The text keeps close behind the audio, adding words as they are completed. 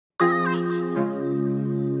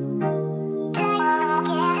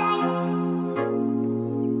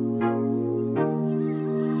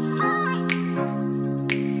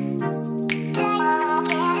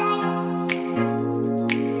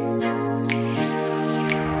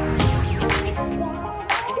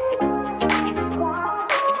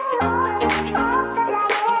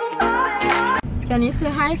on, you say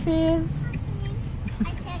hi, Faves.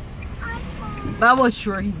 I was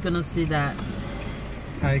sure he's gonna say that.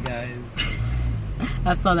 Hi guys.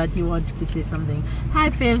 I saw that you wanted to say something. Hi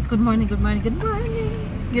Faves, good morning, good morning, good morning.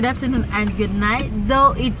 Good afternoon and good night.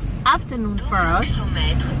 Though it's afternoon for us.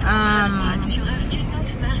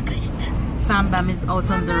 Fambam is out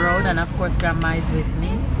on the road and of course Grandma is with me.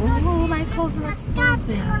 Oh, my clothes are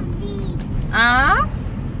exposing.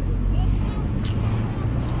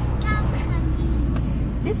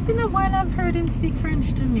 It's been a while I've heard him speak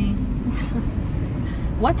French to me.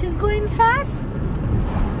 What is going fast?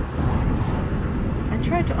 I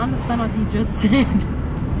tried to understand what he just said.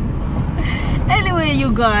 Anyway,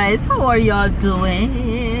 you guys, how are y'all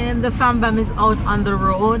doing? The Fambam is out on the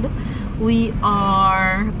road. We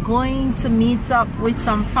are going to meet up with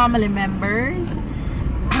some family members.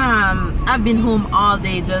 I've been home all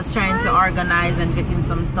day just trying to organize and getting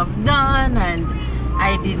some stuff done, and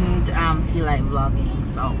I didn't feel like vlogging,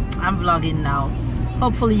 so I'm vlogging now.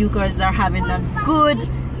 Hopefully you guys are having a good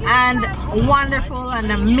and wonderful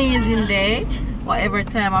and amazing day, whatever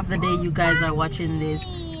time of the day you guys are watching this.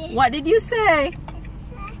 What did you say?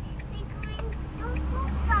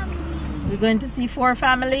 We're going to see 4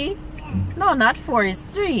 family? No, not 4, it's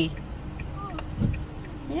 3.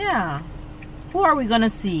 Yeah. Who are we gonna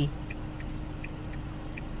see?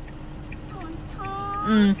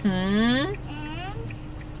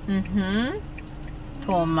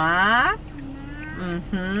 Toma.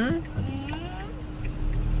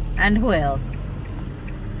 And who else?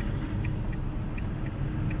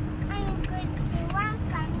 I'm going to see 1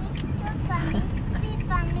 family, 2 family, 3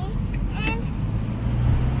 family, and...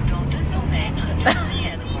 Dans 200 mètres,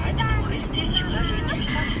 tournez à droite pour rester sur l'avenue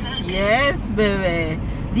Sainte-Marguerite. Yes, baby.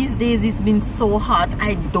 These days it's been so hot.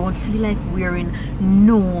 I don't feel like wearing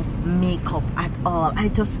no makeup at all. I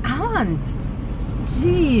just can't.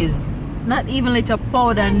 Jeez. Not even little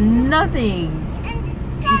powder, nothing.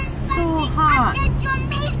 It's so hot.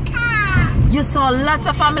 You saw lots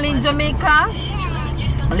of family in Jamaica?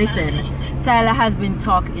 Listen, Tyler has been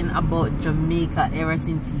talking about Jamaica ever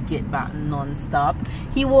since he get back non-stop.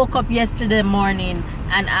 He woke up yesterday morning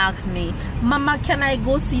and asked me, Mama, can I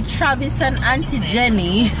go see Travis and Auntie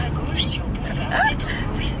Jenny?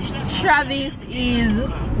 Travis is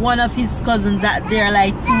one of his cousins that they're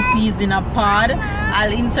like 2 peas in a pod.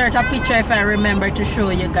 I'll insert a picture if I remember to show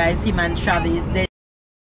you guys him and Travis. They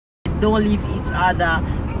don't leave each other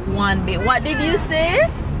one bit. What did you say?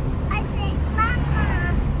 I said,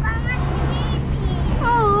 Mama, Grandma's sleeping.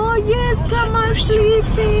 Oh yes, Grandma's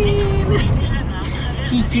sleeping.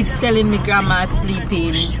 He keeps telling me Grandma's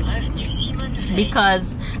sleeping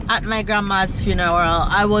because at my grandma's funeral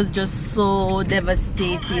I was just so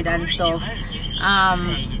devastated and stuff.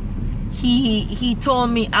 He told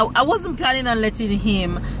me I wasn't planning on letting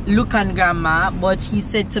him look on Grandma, but he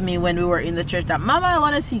said to me when we were in the church that, Mama, I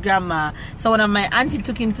want to see Grandma. So one of my auntie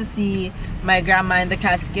took him to see my grandma in the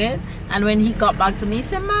casket, and when he got back to me he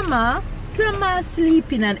said, Mama, Grandma's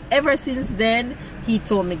sleeping. And ever since then he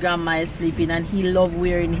told me Grandma is sleeping, and he loved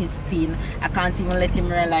wearing his pin. I can't even let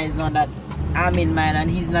him realize now that I'm in mine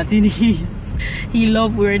and he's not in his. He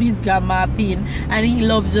loved wearing his grandma pin, and he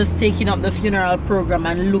loves just taking up the funeral program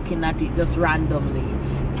and looking at it just randomly.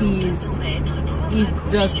 He's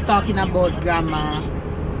just talking about Grandma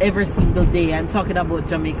every single day and talking about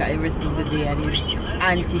Jamaica every single day, and his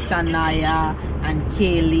Auntie Shania and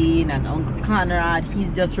Kayleen and Uncle Conrad. He's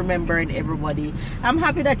just remembering everybody. I'm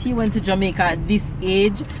happy that he went to Jamaica at this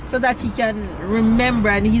age so that he can remember,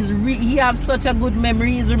 and he has such a good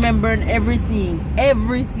memory. He's remembering everything.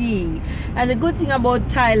 And the good thing about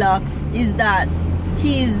Tyler is that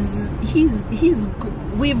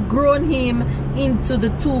we've grown him into the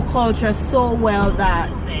 2 cultures so well that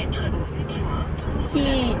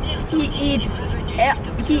he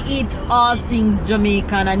eats all things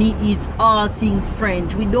Jamaican and he eats all things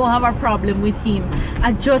French. We don't have a problem with him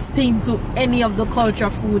adjusting to any of the culture.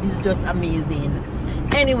 Food is just amazing.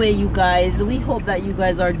 Anyway, you guys, we hope that you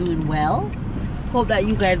guys are doing well. Hope that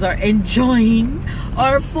you guys are enjoying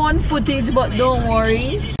our fun footage, but don't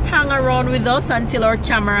worry, hang around with us until our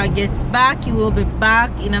camera gets back. You will be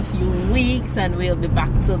back in a few weeks and we'll be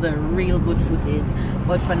back to the real good footage.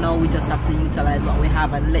 But for now, we just have to utilize what we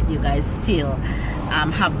have and let you guys still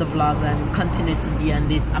have the vlog and continue to be on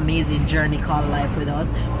this amazing journey called life with us.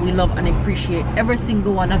 We love and appreciate every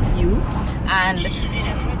single one of you, and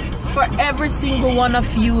for every single one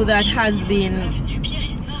of you that has been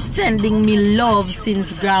sending me love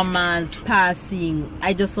since Grandma's passing.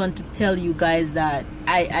 I just want to tell you guys that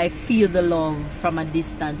I feel the love from a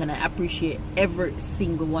distance, and I appreciate every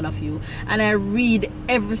single one of you, and I read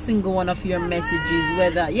every single one of your messages,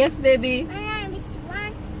 whether yes baby,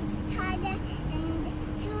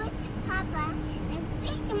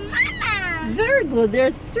 very good.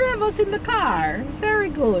 There's 3 of us in the car. Very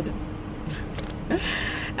good.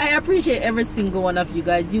 I appreciate every single one of you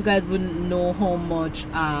guys. You guys wouldn't know how much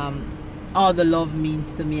all the love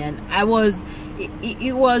means to me, and I was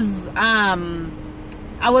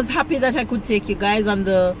happy that I could take you guys on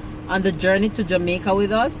the journey to Jamaica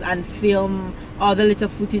with us and film all the little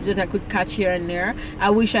footage that I could catch here and there. I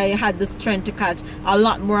wish I had the strength to catch a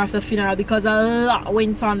lot more of the funeral, because a lot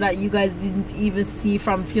went on that you guys didn't even see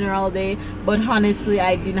from funeral day. But honestly,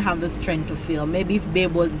 I didn't have the strength to film. Maybe if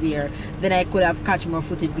Babe was there, then I could have catch more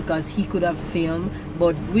footage because he could have filmed.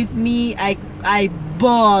 But with me, I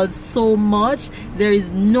bawled so much, there is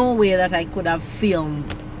no way that I could have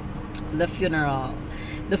filmed the funeral.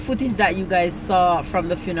 The footage that you guys saw from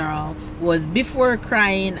the funeral was before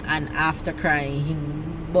crying and after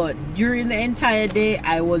crying, but during the entire day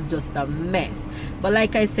I was just a mess. But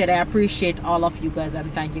like I said, I appreciate all of you guys and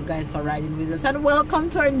thank you guys for riding with us, and welcome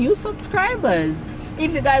to our new subscribers.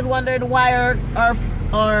 If you guys wondered why our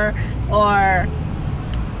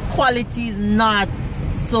quality is not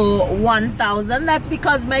so 1000, that's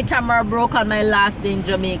because my camera broke on my last day in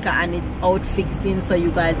Jamaica and it's out fixing, so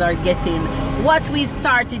you guys are getting what we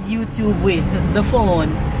started YouTube with, the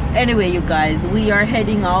phone. Anyway, you guys, we are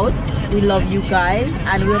heading out. We love you guys,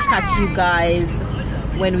 and we'll catch you guys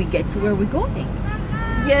when we get to where we're going.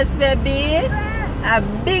 Yes, baby. A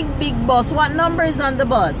big bus. What number is on the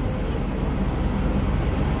bus?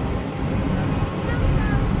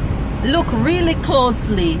 Look really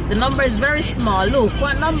closely. The number is very small. Look,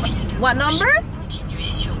 what number? What number?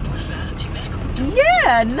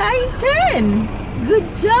 Yeah, 910.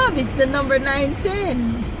 Good job. It's the number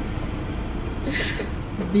 910.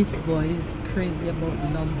 This boy is crazy about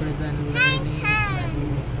numbers and learning.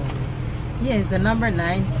 Yes, the number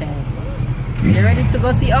 910. You ready to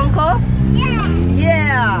go see Uncle?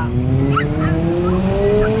 Yeah.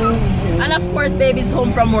 And of course, baby's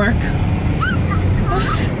home from work.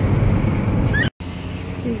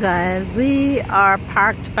 You guys, we are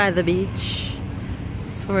parked by the beach,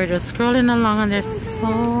 so we're just scrolling along, and there's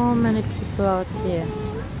so many people out here.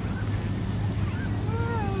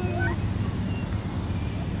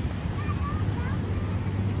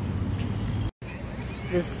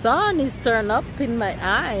 The sun is turned up in my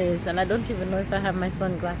eyes, and I don't even know if I have my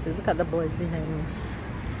sunglasses. Look at the boys behind me.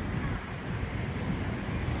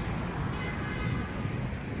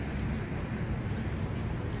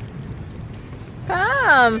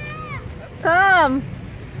 Come! Come!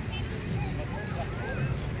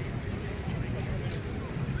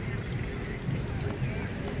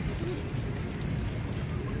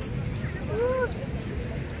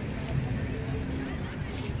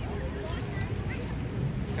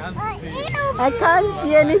 I can't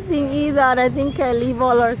see anything either, and I think I leave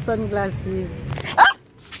all our sunglasses. Ah!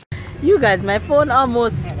 You guys, my phone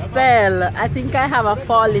almost fell. I think I have a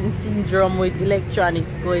falling syndrome with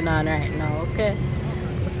electronics going on right now, okay?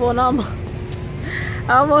 The phone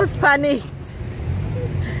almost panicked.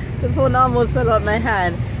 The phone almost fell out my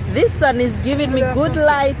hand. This sun is giving me good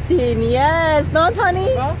lighting. Yes, not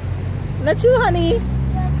honey? Huh? Not you, honey?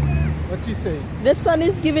 What you say? The sun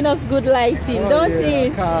is giving us good lighting, don't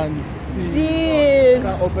it? I can't see. Jeez. I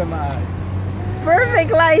can't open my eyes.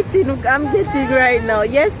 Perfect lighting I'm getting right now.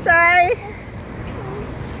 Yes, Ty?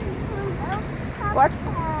 What?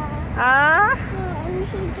 Ah? I'm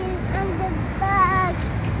hitting on the back.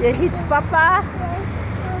 You hit Papa?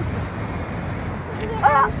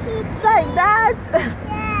 Oh, like that?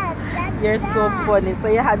 yes, You're so funny. So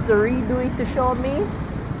you had to redo it to show me?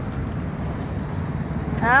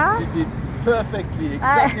 Huh? You did perfectly,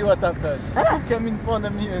 exactly what happened. You came in front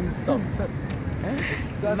of me and stopped.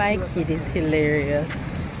 Exactly. My kid is hilarious.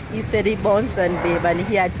 He said he bounced on Babe and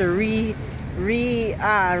he had to redo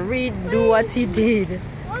what he did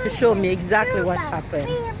to show me exactly what happened.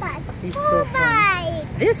 He's so funny.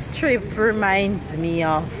 This trip reminds me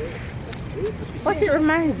of what it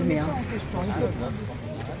reminds me of.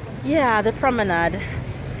 Yeah, the promenade.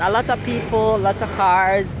 A lot of people, lots of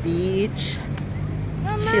cars, beach,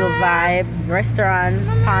 chill vibe, restaurants,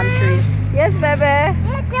 palm trees. Yes, baby?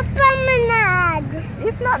 It's the promenade.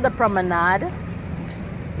 It's not the promenade.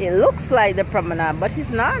 It looks like the promenade, but it's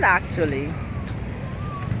not actually.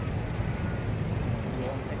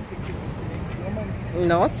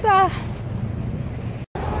 No, sir.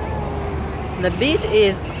 The beach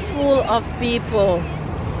is full of people.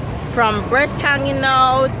 From breasts hanging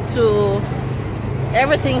out to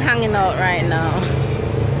everything hanging out right now.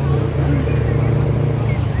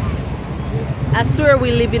 I swear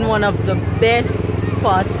we live in one of the best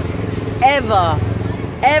spots ever.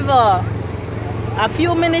 A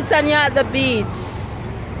few minutes and you're at the beach.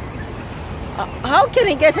 How can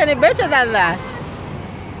it get any better than that?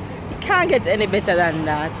 can't get any better than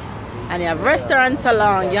that. And you have restaurants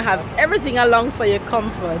along, you have everything along for your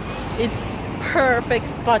comfort. It's perfect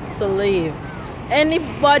spot to live.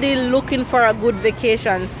 Anybody looking for a good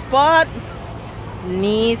vacation spot,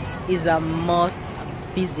 Nice is a must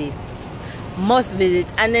visit. Must visit.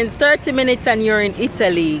 And then 30 minutes and you're in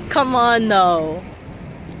Italy. Come on now.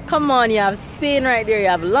 Come on, you have Spain right there, you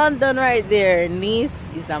have London right there. Nice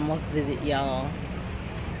is a must visit, y'all.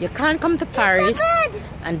 You can't come to Paris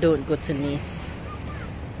and don't go to Nice.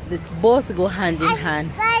 They both go hand in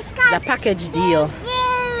hand. It's a package deal.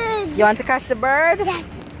 You want to catch the bird? Yes.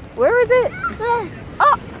 Where is it?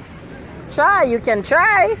 Oh! Try, you can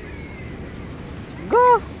try.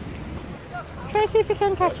 Go. Try see if you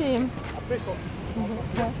can catch him.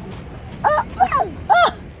 Oh!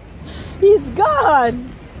 Oh! He's gone.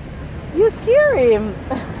 You scare him.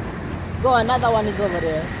 Go, another one is over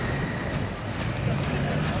there.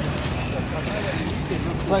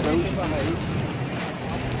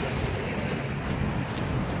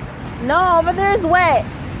 No, over there is wet.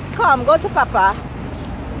 Come, go to Papa.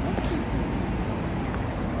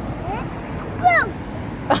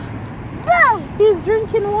 He's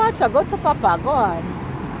drinking water. Go to Papa. Go on.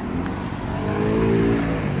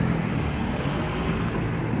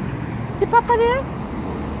 See Papa there?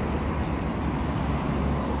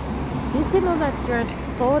 Did you know that you're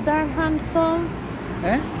so darn handsome?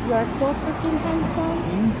 Eh? You are so freaking handsome.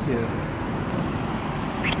 Thank you.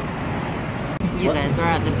 You guys are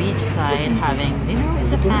at the beach side having dinner with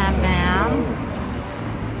the fam.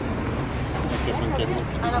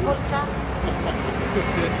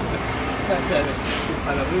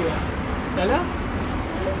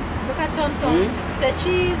 Look at Tonton. Say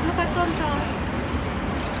cheese. Look at Tonton.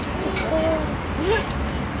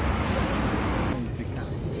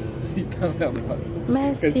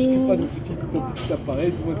 Merci.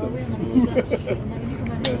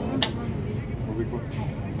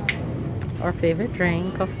 Our favorite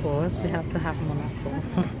drink, of course, we have to have Monaco.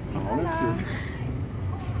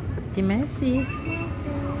 Merci.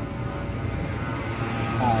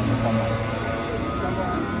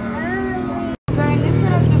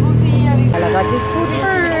 I got this food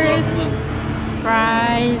first.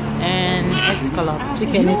 Fries and escalope.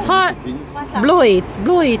 Chicken is hot. Blow it,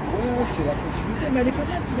 blow it.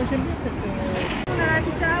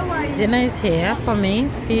 Dinner is here for me.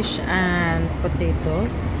 Fish and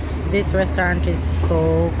potatoes. This restaurant is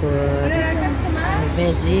so good. And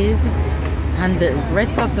veggies. And the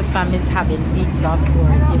rest of the family is having pizza, of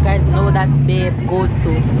course. You guys know that's babe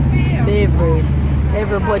go-to favorite.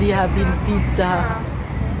 Everybody having pizza.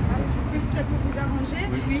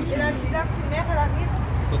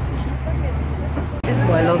 This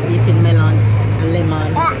boy love eating lemon.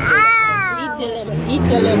 Eat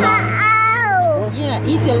your lemon. Yeah,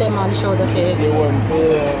 eat your lemon. Show the face.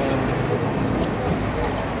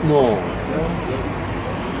 Non.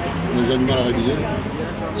 Les animaux à réviser.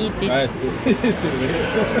 Eat it. Ouais, c'est vrai.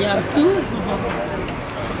 You have two?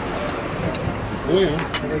 Oui, hein.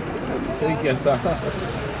 C'est vrai qu'il y a ça. À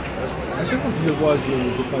chaque fois que je vois,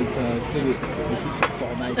 je parle de ça. Les trucs sur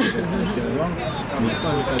Fortnite, c'est vraiment. Mais je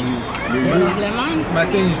parle de ça. Ce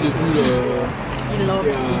matin, j'ai vu le. He loves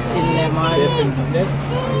eating lemon. business.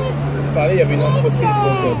 Parlait, il y avait une entreprise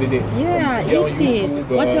donc d'aider. Yeah, eat it.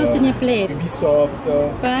 What else in your plate? Ubisoft.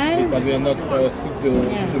 Fries? Il y avait un autre truc de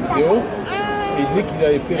jeux vidéo. Et ils disaient qu'ils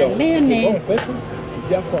avaient fait leur mayonnaise en fait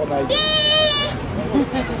via Fortnite.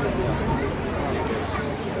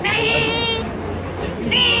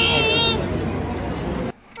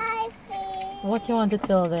 What you want to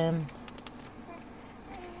tell them?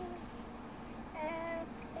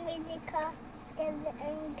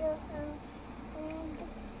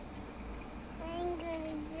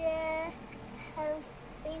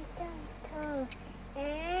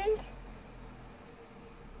 And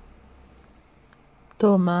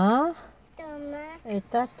Thomas Toma et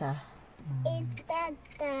Tata. et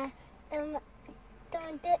Tata.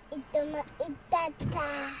 Tonto et Toma et Tata.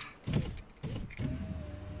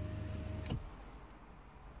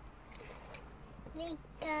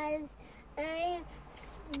 Because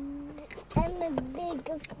I'm a big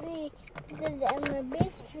tree. Because I'm a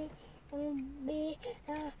big tree.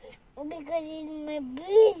 Because it's my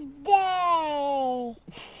birthday.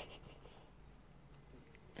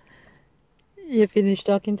 You finished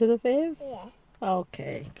talking to the faves? Yes.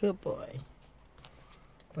 Okay, good boy.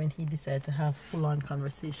 When he decided to have full-on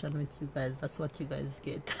conversation with you guys, that's what you guys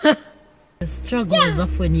get. The struggles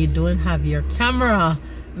of when you don't have your camera.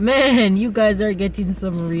 Man, you guys are getting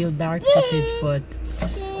some real dark footage, but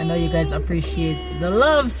I know you guys appreciate the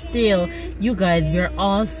love still. You guys, we're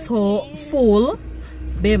all so full.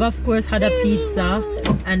 Babe, of course, had a pizza,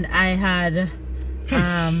 and I had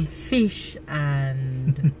fish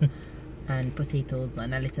and potatoes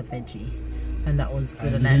and a little veggie, and that was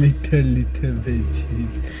good. And little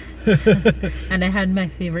veggies. And I had my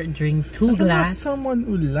favorite drink, 2 glasses. Someone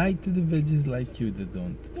who liked the veggies like you, they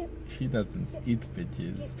don't. She doesn't eat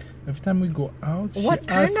veggies. Every time we go out, what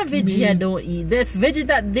kind of veggie I don't eat? The veggie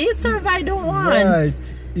that they serve, I don't want. Right.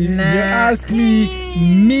 You ask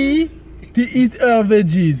me to eat her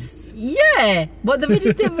veggies. Yeah, but the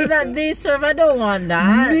vegetables that they serve, I don't want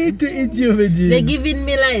that. Me to eat your veggies. They're giving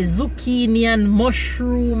me like zucchini and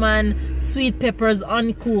mushroom and sweet peppers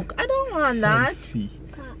uncooked. I don't want that. Healthy.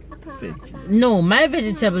 No, my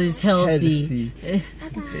vegetable is healthy. Healthy.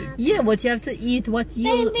 Yeah, but you have to eat what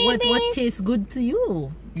tastes good to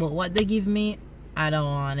you. But what they give me, I don't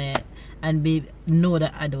want it. And babe, know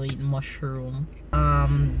that I don't eat mushroom.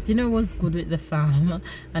 Dinner was good with the fam,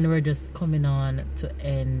 and we're just coming on to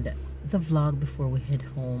end the vlog before we head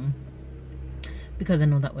home, because I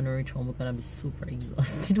know that when we reach home we're gonna be super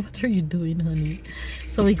exhausted. What are you doing, honey?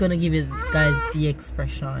 So we're gonna give you guys the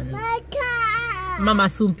expressions. Mama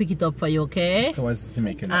soon pick it up for you, okay? So what's the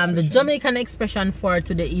Jamaican expression? The Jamaican expression for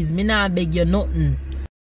today is me nah beg you nothing.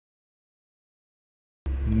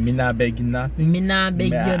 Me nah beg you nothing. Me nah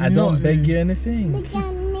beg you nothing. I don't beg you anything.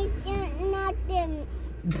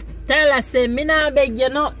 Tell her, say me nah beg you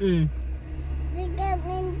nothing.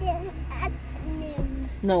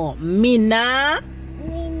 No, me nah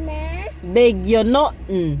beg you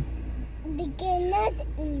nothing.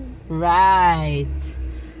 Right.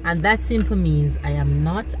 And that simply means I am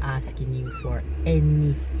not asking you for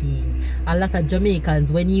anything. A lot of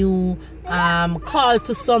Jamaicans, when you call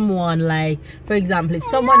to someone, like for example, if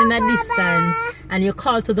someone in a distance and you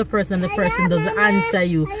call to the person and the person doesn't answer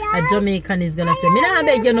you, a Jamaican is gonna say, me nah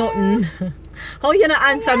beg you nothing. How you not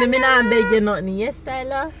answer me? Me nah beg you nothing. Yes,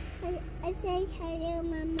 Tyler? I say hello,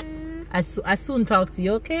 Mama. I soon talk to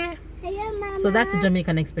you, okay? Hello, Mama. So that's the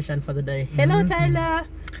Jamaican expression for the day. Hello, Tyler.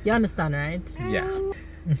 You understand, right? Yeah.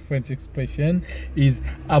 French expression is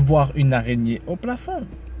avoir une araignée au plafond.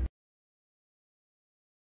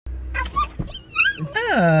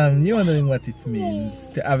 You're wondering what it means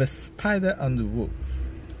to have a spider on the roof.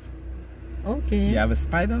 Okay. You have a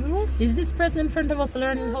spider on the roof? Is this person in front of us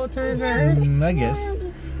learning how to reverse? I guess.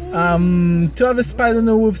 To have a spider on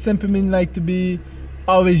the roof simply means like to be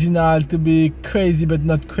original, to be crazy but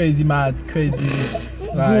not crazy mad, crazy.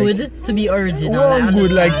 Like, good, to be original. Well,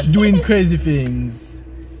 good, like doing crazy things.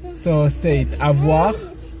 So say it, avoir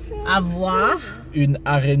une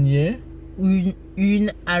araignée.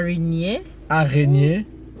 Une araignée. Araignée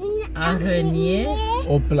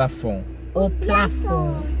au plafond. Au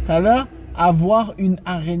plafond. Alors, avoir une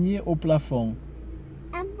araignée au plafond.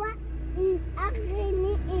 Avoir une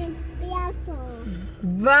araignée au plafond.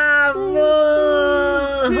 Bravo!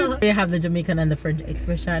 We have the Jamaican and the French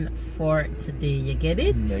expression for today. You get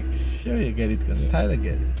it? Make sure you get it, because Tyler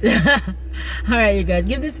get it. Alright, you guys,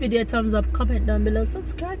 give this video a thumbs up, comment down below,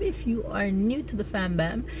 subscribe if you are new to the fam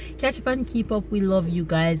bam. Catch up and keep up. We love you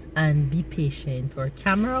guys, and be patient. Our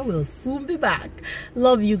camera will soon be back.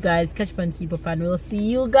 Love you guys. Catch up and keep up, and we'll see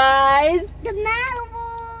you guys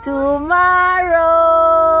tomorrow.